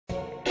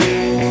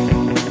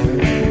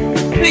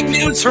Big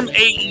news from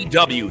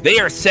AEW. They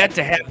are set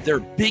to have their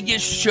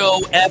biggest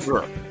show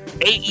ever.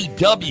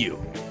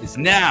 AEW is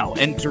now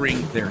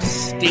entering their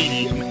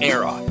stadium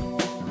era.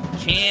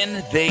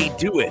 Can they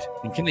do it?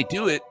 And can they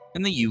do it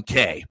in the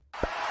UK?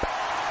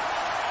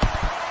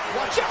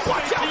 Watch out,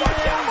 watch out,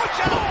 watch out,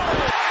 watch out!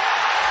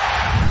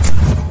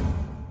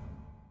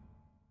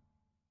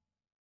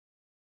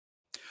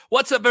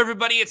 What's up,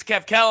 everybody? It's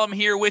Kev Callum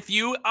here with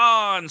you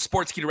on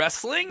Sportskeeda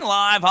Wrestling,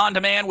 live on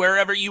demand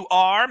wherever you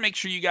are. Make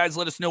sure you guys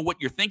let us know what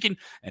you're thinking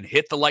and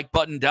hit the like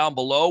button down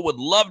below. Would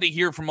love to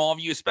hear from all of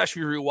you,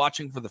 especially if you're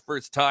watching for the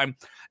first time.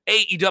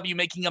 AEW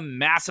making a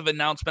massive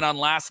announcement on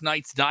last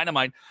night's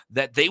Dynamite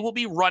that they will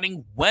be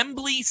running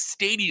Wembley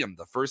Stadium,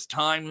 the first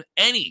time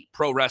any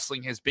pro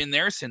wrestling has been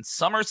there since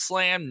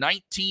SummerSlam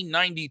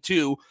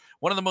 1992,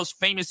 one of the most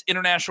famous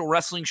international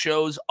wrestling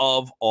shows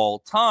of all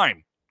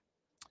time.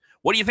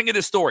 What do you think of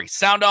this story?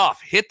 Sound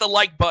off. Hit the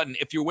like button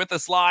if you're with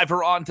us live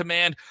or on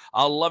demand.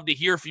 I'll love to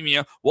hear from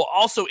you. We'll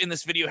also, in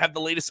this video, have the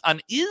latest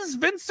on is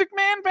Vince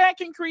McMahon back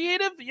in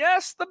creative?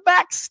 Yes, the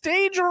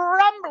backstage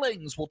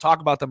rumblings. We'll talk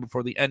about them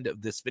before the end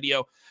of this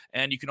video.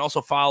 And you can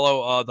also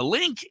follow the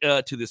link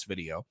to this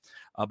video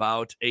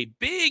about a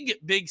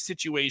big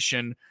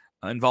situation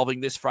involving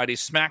this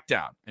Friday's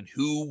SmackDown and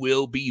who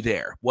will be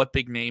there. What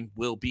big name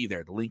will be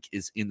there? The link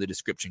is in the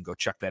description. Go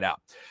check that out.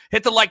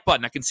 Hit the like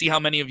button. I can see how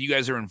many of you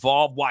guys are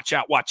involved. Watch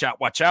out, watch out,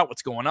 watch out.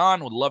 What's going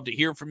on? Would love to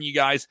hear from you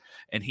guys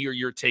and hear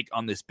your take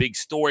on this big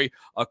story.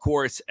 Of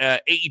course,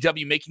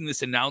 AEW making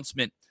this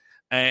announcement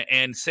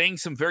and saying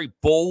some very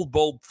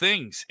bold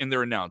things in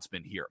their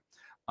announcement here.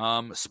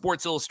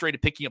 Sports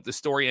Illustrated picking up the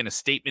story and a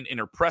statement in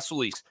her press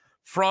release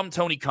from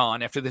Tony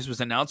Khan after this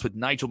was announced with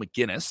Nigel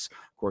McGuinness,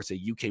 of course, a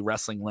UK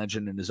wrestling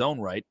legend in his own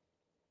right.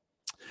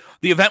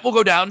 The event will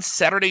go down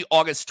Saturday,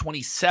 August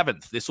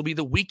 27th. This will be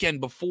the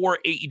weekend before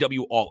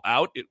AEW All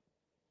Out. It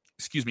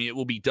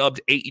will be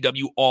dubbed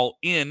AEW All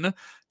In.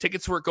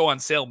 Tickets will go on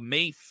sale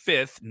May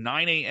 5th,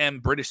 9 a.m.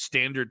 British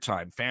Standard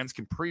Time. Fans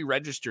can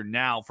pre-register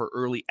now for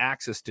early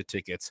access to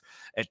tickets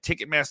at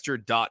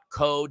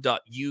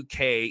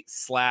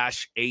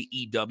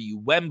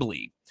ticketmaster.co.uk/AEW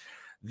Wembley.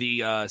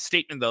 The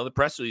statement, though, the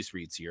press release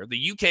reads here,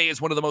 the UK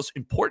is one of the most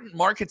important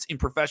markets in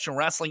professional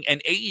wrestling,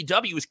 and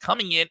AEW is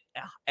coming in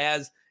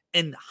as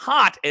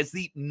hot as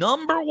the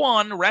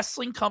 #1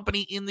 wrestling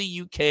company in the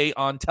UK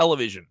on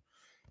television.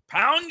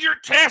 Pound your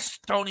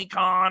chest, Tony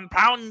Khan.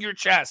 Pound your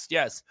chest.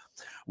 Yes,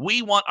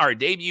 we want our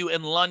debut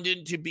in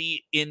London to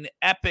be in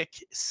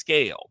epic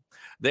scale.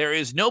 There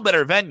is no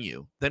better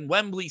venue than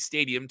Wembley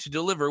Stadium to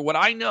deliver what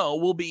I know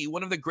will be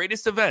one of the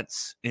greatest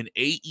events in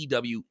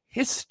AEW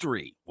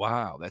history.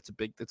 Wow, that's a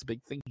big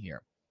thing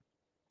here.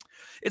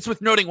 It's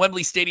worth noting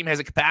Wembley Stadium has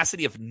a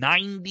capacity of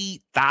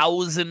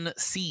 90,000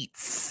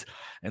 seats,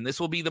 and this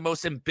will be the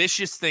most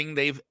ambitious thing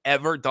they've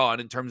ever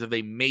done in terms of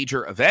a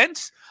major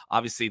event.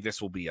 Obviously,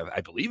 this will be, I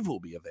believe, will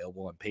be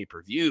available on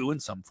pay-per-view in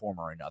some form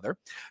or another.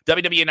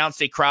 WWE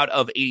announced a crowd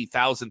of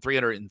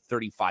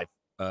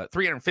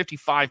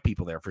 355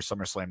 people there for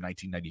SummerSlam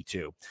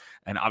 1992.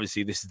 And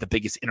obviously, this is the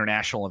biggest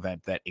international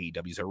event that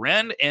AEW's ever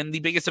ran and the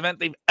biggest event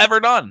they've ever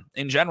done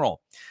in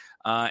general.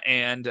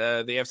 And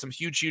they have some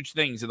huge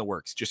things in the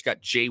works. Just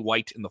got Jay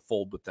White in the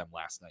fold with them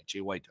last night.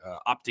 Jay White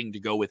opting to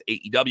go with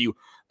AEW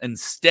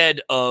instead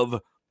of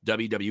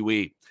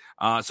WWE.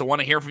 So I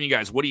want to hear from you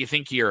guys. What do you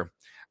think here?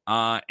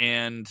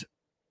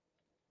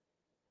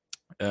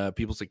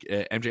 People say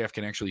MJF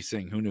can actually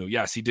sing. Who knew?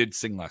 Yes, he did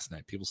sing last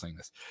night. People saying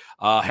this.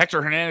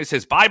 Hector Hernandez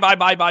says,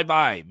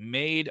 bye.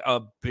 Made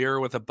a beer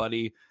with a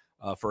buddy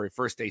for a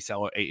first day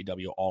sell at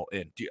AEW All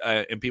In.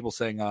 And people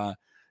saying,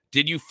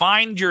 did you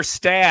find your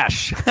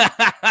stash?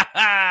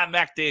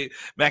 Mac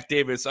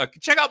Davis.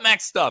 Check out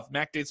Mac's stuff.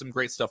 Mac did some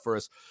great stuff for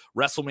us.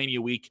 WrestleMania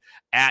week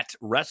at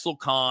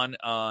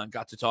WrestleCon.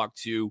 Got to talk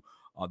to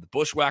the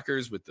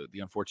Bushwhackers with the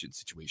unfortunate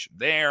situation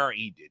there.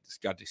 He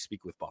got to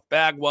speak with Buff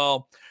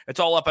Bagwell. It's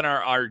all up on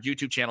our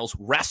YouTube channels,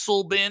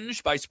 Wrestle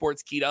Binge by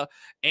Sportskeeda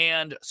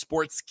and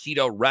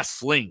Sportskeeda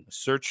Wrestling.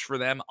 Search for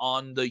them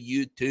on the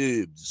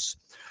YouTubes.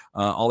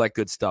 All that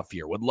good stuff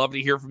here. Would love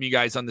to hear from you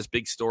guys on this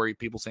big story.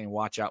 People saying,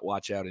 watch out.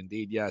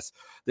 Indeed, yes.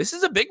 This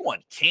is a big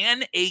one.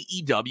 Can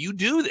AEW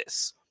do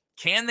this?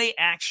 Can they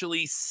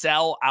actually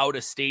sell out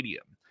a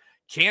stadium?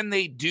 Can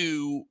they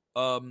do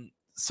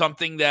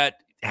something that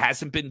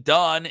hasn't been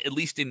done, at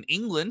least in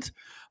England,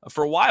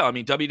 for a while? I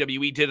mean,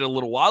 WWE did it a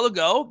little while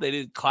ago. They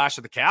did Clash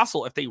of the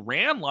Castle. If they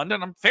ran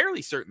London, I'm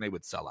fairly certain they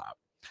would sell out.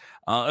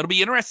 It'll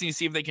be interesting to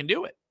see if they can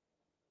do it.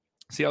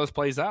 See how this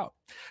plays out.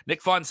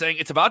 Nick Fun saying,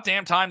 it's about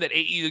damn time that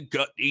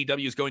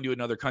AEW is going to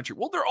another country.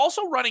 Well, they're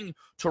also running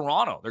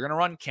Toronto. They're going to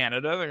run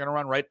Canada. They're going to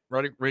run right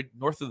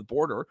north of the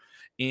border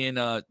in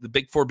the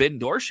Big Forbidden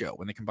Door show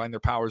when they combine their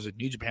powers with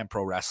New Japan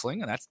Pro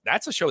Wrestling. And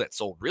that's a show that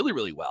sold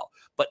really well.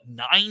 But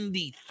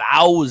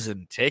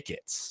 90,000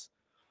 tickets.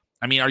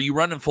 I mean, are you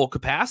running full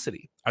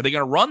capacity? Are they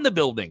going to run the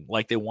building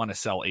like they want to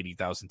sell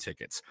 80,000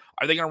 tickets?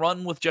 Are they going to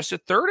run with just a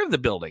third of the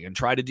building and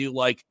try to do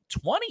like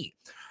 20?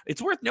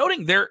 It's worth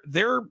noting their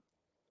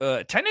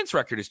attendance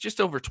record is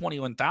just over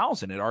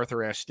 21,000 at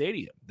Arthur Ashe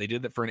Stadium. They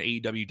did that for an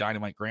AEW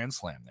Dynamite Grand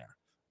Slam there.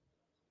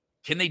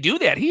 Can they do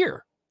that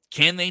here?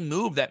 Can they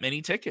move that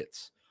many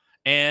tickets?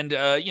 And,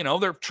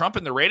 they're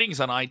trumping the ratings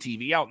on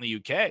ITV out in the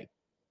UK.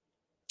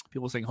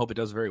 People saying, hope it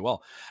does very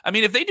well. I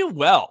mean, if they do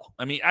well,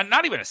 I'm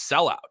not even a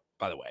sellout,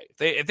 by the way.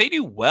 If they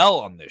do well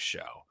on this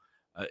show,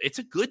 it's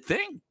a good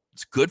thing.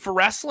 It's good for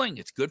wrestling.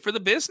 It's good for the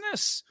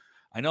business.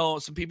 I know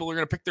some people are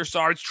going to pick their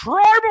sides.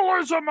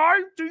 Tribalism,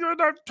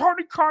 that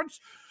Tony Khan's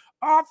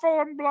awful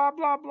and blah,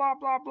 blah, blah,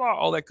 blah, blah.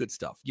 All that good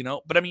stuff,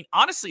 But,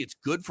 honestly, it's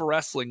good for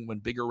wrestling when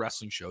bigger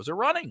wrestling shows are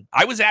running.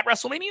 I was at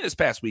WrestleMania this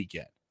past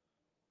weekend.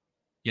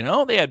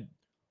 They had,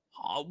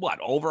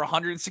 over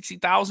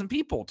 160,000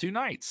 people 2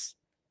 nights.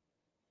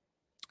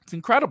 It's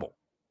incredible.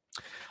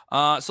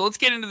 So let's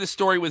get into the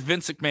story with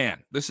Vince McMahon.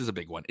 This is a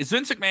big one. Is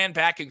Vince McMahon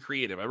back in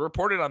creative? I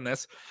reported on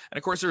this. And,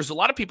 of course, there's a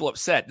lot of people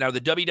upset. Now,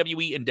 the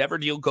WWE Endeavor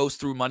deal goes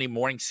through Monday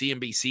morning,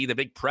 CNBC, the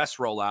big press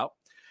rollout.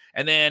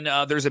 And then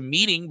there's a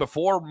meeting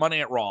before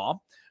Monday at Raw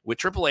with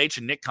Triple H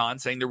and Nick Khan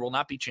saying there will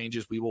not be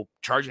changes. We will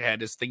charge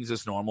ahead as things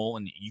as normal.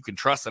 And you can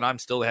trust that I'm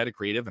still the head of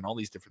creative and all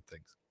these different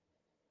things.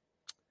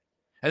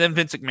 And then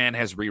Vince McMahon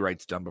has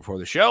rewrites done before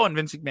the show. And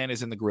Vince McMahon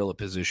is in the gorilla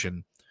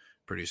position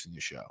producing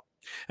the show.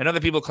 And other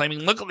people claiming,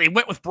 look, they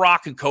went with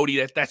Brock and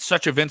Cody. That's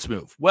such a Vince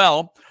move.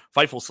 Well,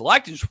 Fightful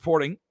Select is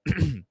reporting,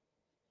 in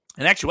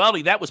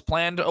actuality, that was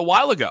planned a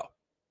while ago.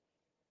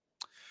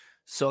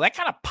 So that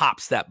kind of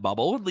pops that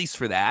bubble, at least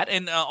for that.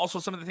 And also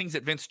some of the things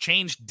that Vince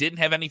changed didn't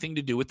have anything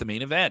to do with the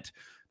main event.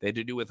 They had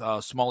to do with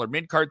smaller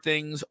mid-card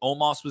things.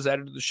 Omos was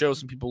added to the show.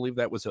 Some people believe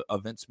that was a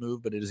Vince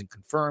move, but it isn't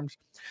confirmed.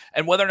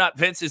 And whether or not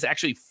Vince is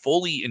actually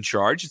fully in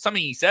charge, it's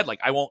something he said, like,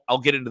 I'll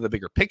get into the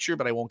bigger picture,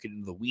 but I won't get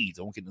into the weeds.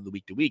 I won't get into the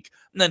week to week.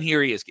 And then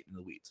here he is getting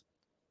into the weeds.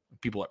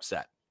 People are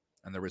upset.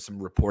 And there was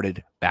some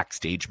reported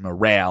backstage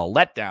morale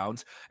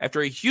letdowns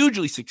after a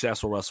hugely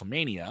successful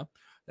WrestleMania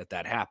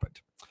that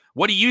happened.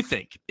 What do you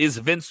think? Is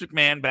Vince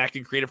McMahon back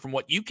in creative from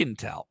what you can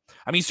tell?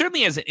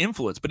 Certainly has an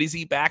influence, but is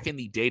he back in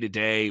the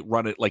day-to-day,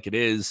 run it like it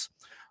is,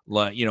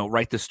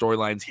 write the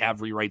storylines, have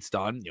rewrites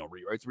done?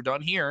 Rewrites were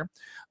done here.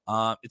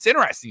 It's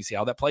interesting to see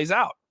how that plays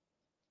out.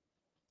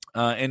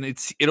 And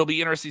it'll be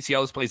interesting to see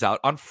how this plays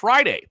out on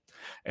Friday,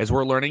 as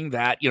we're learning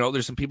that,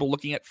 there's some people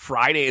looking at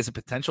Friday as a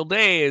potential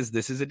day, as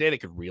this is a day that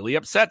could really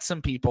upset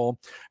some people.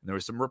 And there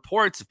were some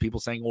reports of people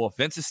saying, well, if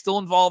Vince is still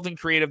involved in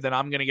creative, then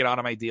I'm going to get out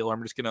of my deal, or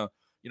I'm just going to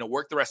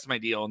work the rest of my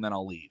deal, and then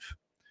I'll leave.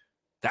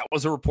 That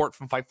was a report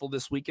from Fightful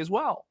this week as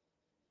well.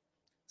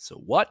 So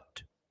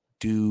what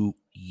do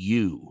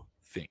you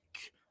think?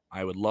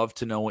 I would love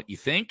to know what you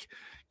think.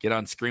 Get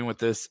on screen with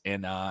this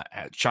and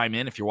chime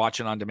in. If you're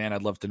watching on demand,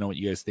 I'd love to know what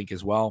you guys think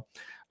as well.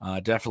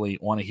 Definitely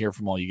want to hear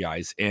from all you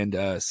guys,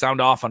 and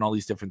sound off on all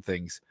these different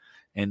things.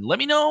 And let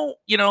me know,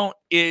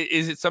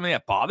 is it something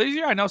that bothers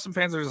you? I know some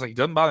fans are just like, it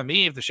doesn't bother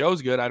me. If the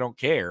show's good, I don't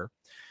care.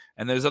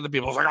 And there's other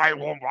people like, I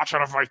won't watch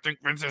it if I think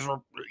Vince is,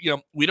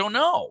 we don't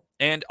know.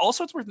 And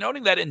also it's worth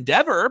noting that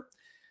Endeavor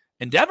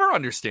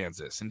understands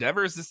this.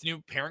 Endeavor is this new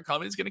parent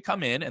company that's going to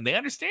come in, and they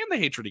understand the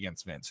hatred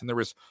against Vince. And there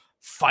was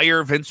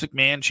fire Vince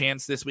McMahon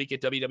chants this week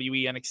at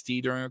WWE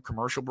NXT during a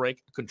commercial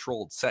break, a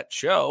controlled set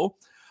show.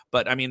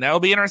 But that'll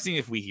be interesting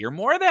if we hear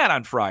more of that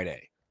on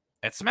Friday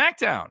at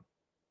SmackDown.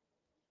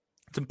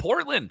 It's in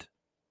Portland.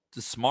 It's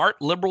a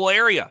smart liberal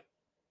area.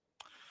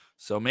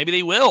 So maybe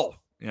they will,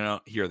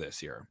 hear this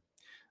here.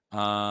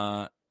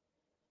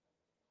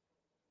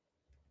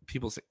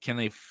 People say, can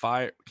they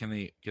fire?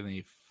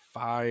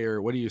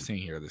 What are you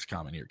saying here? This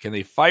comment here. Can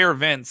they fire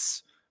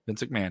Vince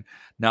McMahon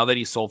now that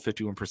he sold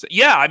 51%?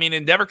 Yeah.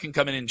 Endeavor can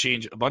come in and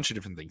change a bunch of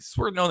different things. It's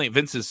worth knowing that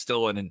Vince is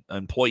still an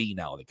employee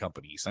now of the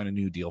company. He signed a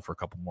new deal for a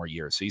couple more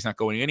years, so he's not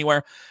going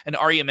anywhere. And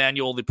Ari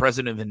Emanuel, the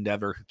president of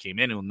Endeavor, who came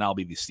in and will now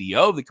be the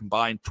CEO of the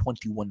combined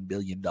 $21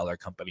 billion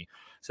company,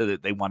 so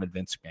that they wanted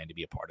Vince McMahon to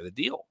be a part of the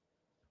deal.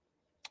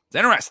 It's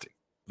interesting.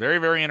 Very,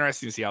 very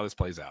interesting to see how this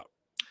plays out.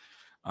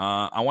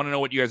 I want to know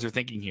what you guys are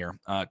thinking here.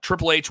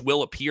 Triple H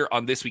will appear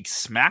on this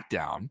week's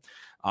SmackDown.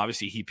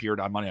 Obviously, he appeared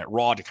on Monday Night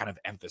Raw to kind of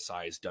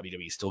emphasize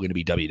WWE is still going to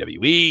be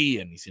WWE,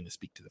 and he's going to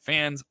speak to the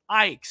fans.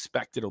 I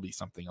expect it'll be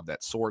something of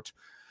that sort.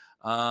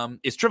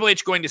 Is Triple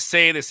H going to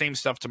say the same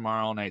stuff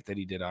tomorrow night that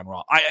he did on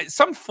Raw?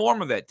 Some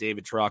form of that,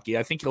 David Taraki.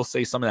 I think he'll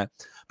say some of that.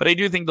 But I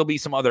do think there'll be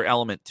some other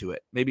element to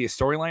it. Maybe a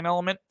storyline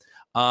element.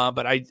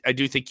 But I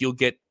do think you'll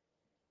get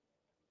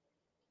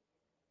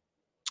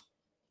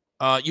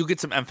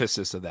some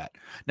emphasis of that.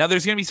 Now,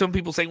 there's going to be some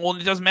people saying, well,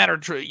 it doesn't matter.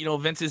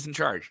 Vince is in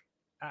charge.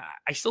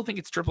 I still think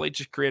it's Triple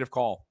H's creative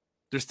call.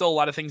 There's still a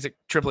lot of things that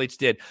Triple H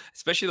did,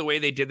 especially the way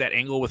they did that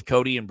angle with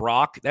Cody and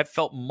Brock. That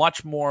felt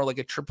much more like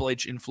a Triple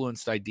H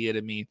influenced idea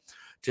to me,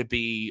 to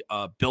be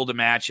build a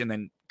match and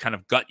then kind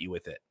of gut you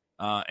with it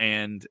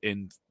and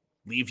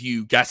leave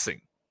you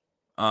guessing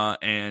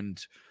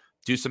and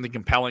do something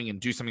compelling and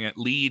do something that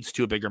leads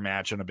to a bigger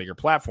match on a bigger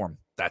platform.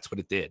 That's what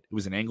it did. It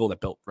was an angle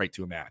that built right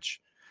to a match.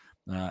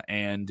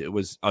 And it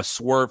was a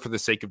swerve for the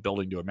sake of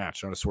building to a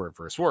match, not a swerve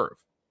for a swerve.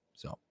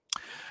 So,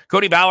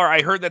 Cody Bauer,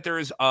 I heard that there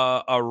is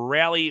a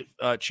rally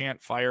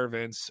chant fire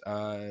Vince.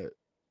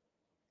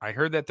 I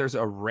heard that there's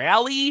a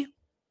rally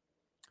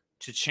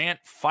to chant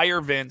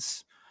Fire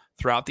Vince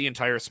throughout the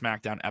entire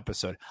SmackDown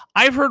episode.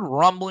 I've heard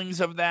rumblings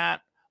of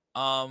that,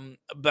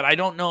 but I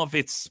don't know if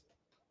it's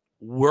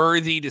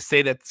worthy to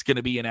say that's going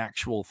to be an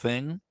actual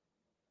thing.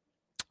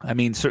 I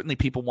mean, certainly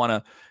people want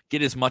to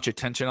get as much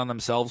attention on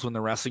themselves when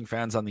they're wrestling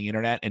fans on the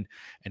internet and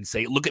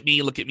say, look at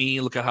me, look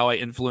at how I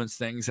influence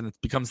things. And it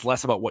becomes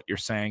less about what you're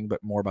saying,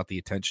 but more about the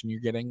attention you're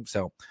getting.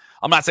 So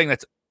I'm not saying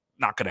that's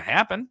not going to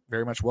happen.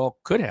 Very much well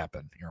could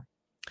happen here.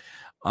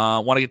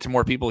 Want to get to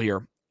more people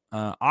here.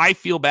 I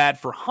feel bad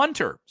for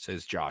Hunter,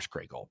 says Josh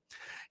Cragle.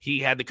 He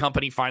had the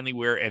company finally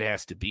where it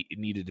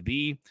needed to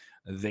be.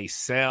 They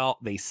sell,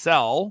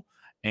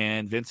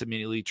 and Vince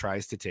immediately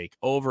tries to take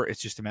over.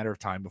 It's just a matter of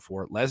time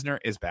before Lesnar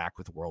is back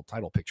with the world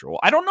title picture. Well,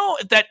 I don't know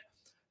if that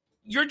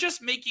you're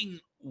just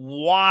making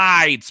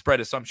widespread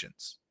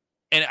assumptions.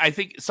 And I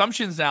think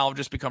assumptions now have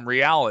just become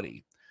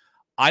reality.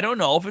 I don't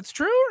know if it's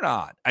true or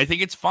not. I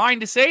think it's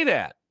fine to say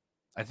that.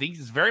 I think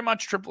it's very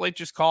much Triple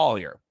H's call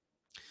here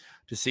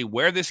to see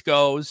where this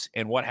goes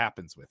and what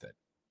happens with it.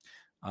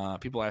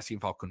 People asking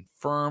if I'll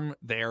confirm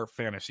their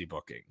fantasy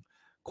booking.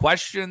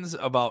 Questions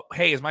about,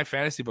 hey, is my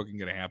fantasy booking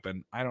going to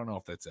happen? I don't know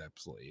if that's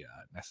absolutely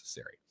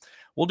necessary.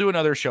 We'll do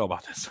another show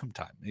about this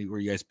sometime where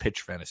you guys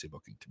pitch fantasy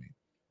booking to me.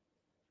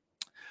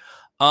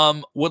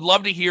 Would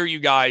love to hear you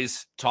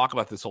guys talk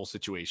about this whole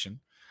situation.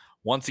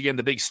 Once again,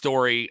 the big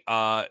story,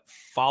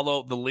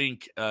 follow the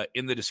link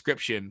in the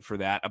description for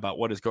that about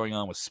what is going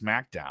on with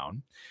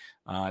SmackDown.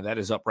 That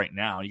is up right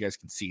now. You guys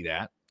can see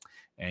that.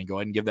 And go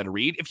ahead and give that a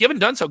read. If you haven't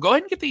done so, go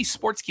ahead and get the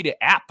Sportskeeda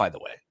app, by the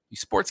way. The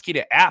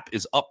Sportskeeda app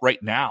is up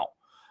right now.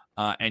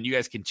 And you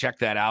guys can check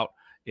that out.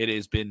 It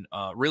has been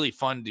really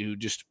fun to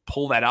just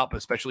pull that up,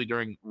 especially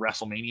during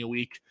WrestleMania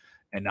week,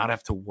 and not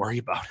have to worry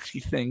about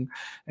anything.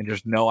 And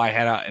just know I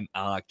had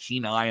a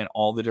keen eye on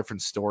all the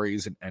different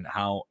stories and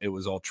how it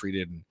was all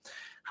treated and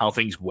how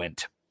things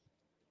went.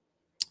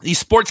 The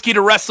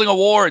Sportskeeda Wrestling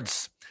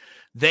Awards.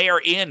 They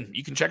are in.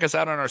 You can check us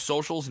out on our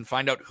socials and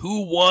find out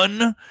who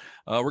won.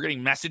 We're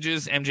getting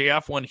messages.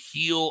 MJF won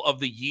Heel of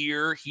the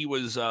Year. He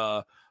was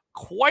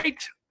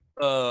quite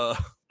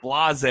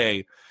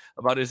blasé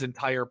about his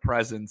entire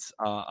presence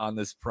on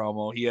this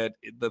promo. He had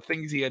the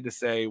things he had to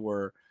say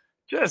were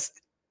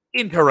just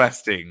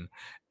interesting,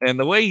 and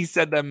the way he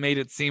said them made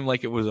it seem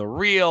like it was a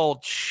real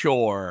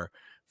chore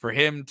for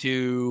him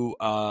to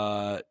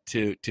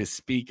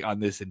speak on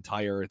this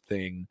entire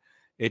thing.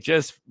 It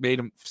just made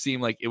him seem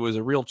like it was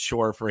a real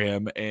chore for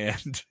him,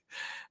 and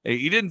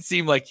he didn't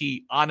seem like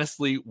he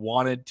honestly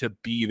wanted to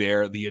be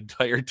there the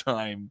entire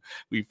time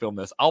we filmed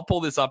this. I'll pull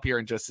this up here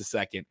in just a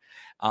second.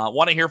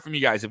 Want to hear from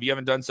you guys. If you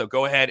haven't done so,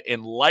 go ahead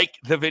and like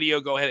the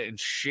video. Go ahead and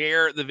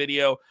share the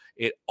video.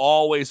 It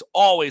always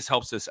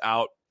helps us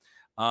out.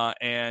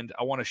 And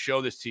I want to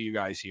show this to you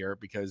guys here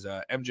because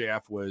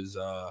MJF was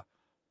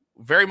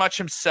very much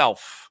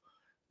himself.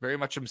 Very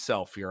much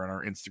himself here on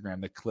our Instagram.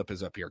 The clip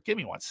is up here. Give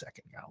me 1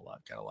 second.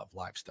 Gotta love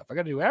live stuff. I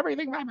gotta do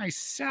everything by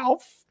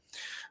myself.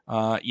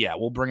 Yeah,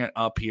 we'll bring it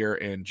up here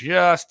in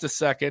just a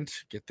second.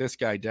 Get this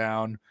guy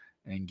down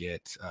and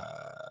get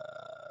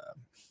let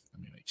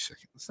me make a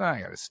second.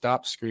 I gotta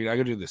stop screen. I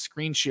gotta do the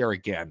screen share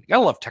again. You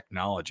gotta love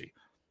technology.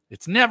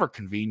 It's never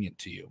convenient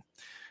to you.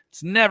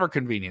 It's never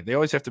convenient. They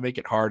always have to make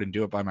it hard and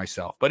do it by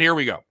myself. But here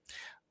we go.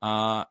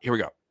 My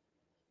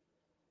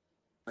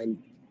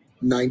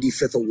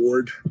 95th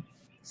award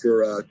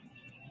for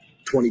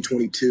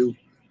 2022.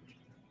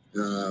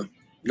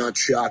 Not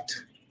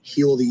shocked.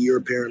 Heel of the year,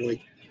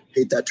 apparently.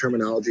 Hate that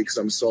terminology because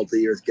I'm a salt of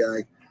the earth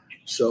guy.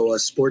 So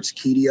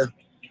Sportskeeda,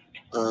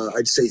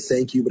 I'd say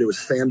thank you, but it was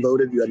fan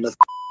voted. You had nothing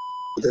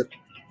with it.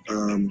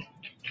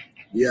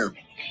 Yeah,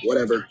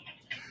 whatever.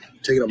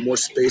 Taking up more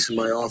space in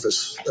my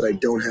office that I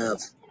don't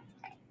have.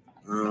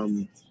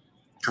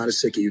 Kind of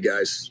sick of you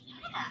guys.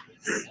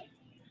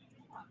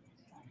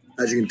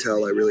 As you can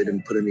tell, I really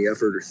didn't put any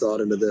effort or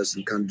thought into this.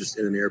 I'm kind of just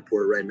in an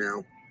airport right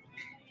now.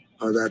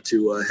 I'm about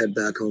to head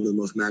back home to the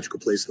most magical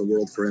place in the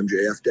world for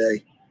MJF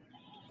Day.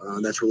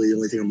 That's really the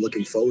only thing I'm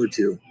looking forward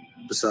to,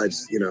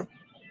 besides,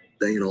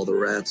 banging all the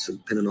rats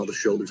and pinning all the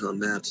shoulders on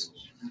mats.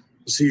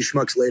 We'll see you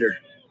schmucks later.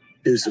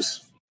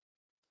 Deuces.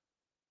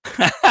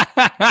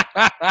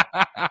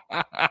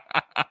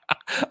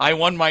 I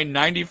won my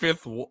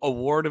 95th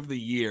award of the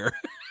year.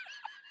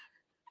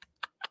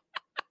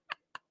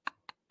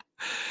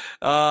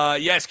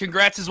 Yes,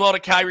 congrats as well to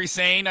Kairi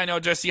Sane. I know,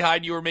 Jesse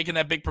Hyde, you were making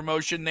that big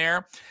promotion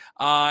there.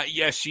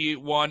 Yes, she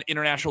won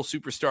International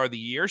Superstar of the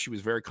Year. She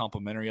was very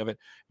complimentary of it.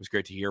 It was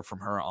great to hear from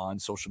her on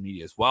social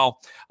media as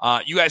well.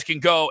 You guys can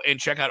go and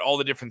check out all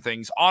the different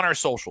things on our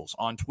socials,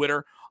 on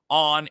Twitter,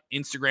 on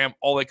Instagram,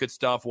 all that good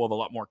stuff. We'll have a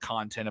lot more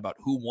content about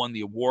who won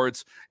the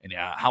awards and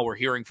how we're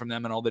hearing from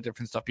them and all the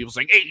different stuff. People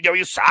saying,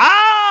 AEW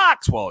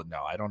sucks. Well,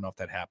 no, I don't know if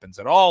that happens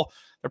at all.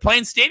 They're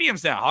playing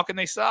stadiums now. How can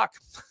they suck?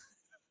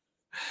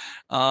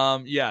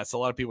 Yeah, it's a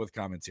lot of people with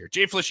comments here.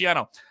 Jay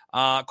Feliciano,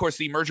 of course,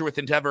 the merger with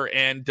Endeavor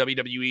and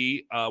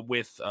WWE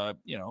with,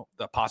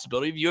 the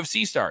possibility of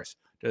UFC stars.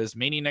 Does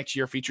Mania next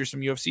year feature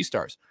some UFC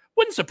stars?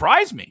 Wouldn't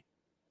surprise me.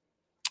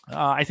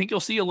 I think you'll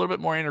see a little bit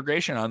more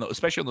integration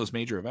especially on those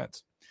major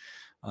events.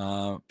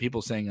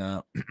 People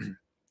saying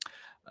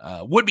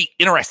would be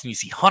interesting to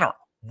see Hunter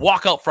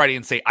walk out Friday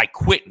and say, I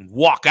quit, and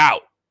walk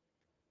out.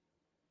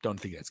 Don't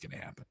think that's going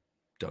to happen.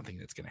 Don't think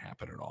that's going to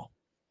happen at all.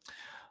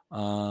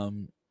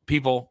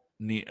 People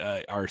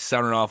are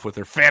sounding off with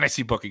their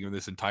fantasy booking of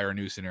this entire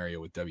new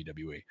scenario with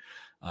WWE.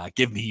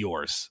 Give me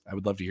yours. I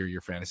would love to hear your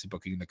fantasy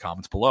booking in the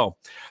comments below.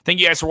 Thank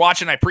you guys for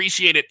watching. I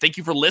appreciate it. Thank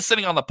you for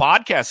listening on the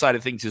podcast side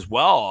of things as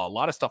well. A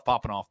lot of stuff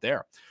popping off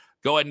there.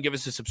 Go ahead and give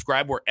us a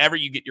subscribe wherever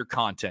you get your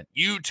content.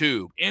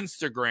 YouTube,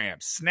 Instagram,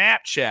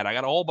 Snapchat. I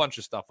got a whole bunch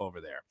of stuff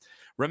over there.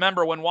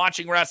 Remember, when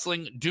watching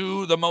wrestling,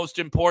 do the most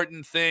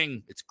important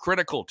thing. It's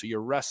critical to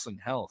your wrestling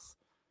health.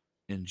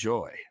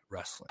 Enjoy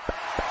wrestling.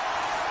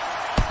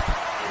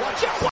 Watch out.